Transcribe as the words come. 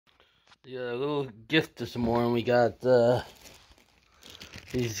Yeah, a little gift this morning. We got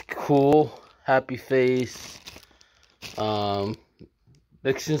these cool happy face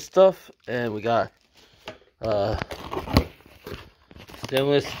mixing stuff, and we got uh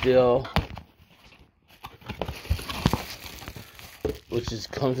stainless steel, which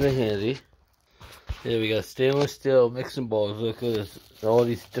comes in handy. Yeah, we got stainless steel mixing bowls. Look at this, all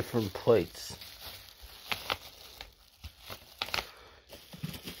these different plates.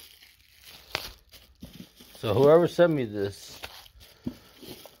 So whoever sent me this,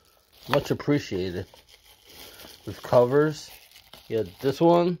 much appreciated. With covers, yeah, this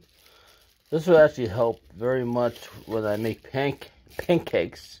will actually help very much when I make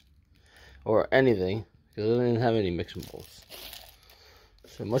pancakes or anything, because I didn't have any mixing bowls.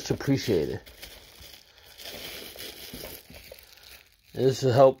 So much appreciated. And this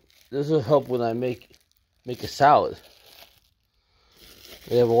will help. This will help when I make a salad.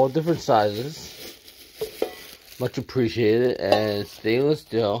 They have all different sizes. Much appreciated, and stainless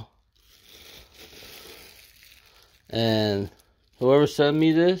steel. And whoever sent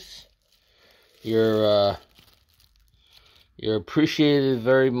me this, you're appreciated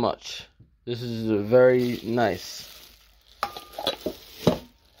very much. This is very nice.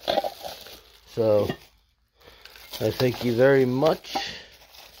 So I thank you very much.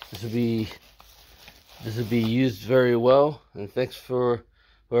 This will be used very well, and thanks for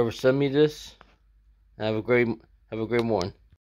whoever sent me this. Have a great morning.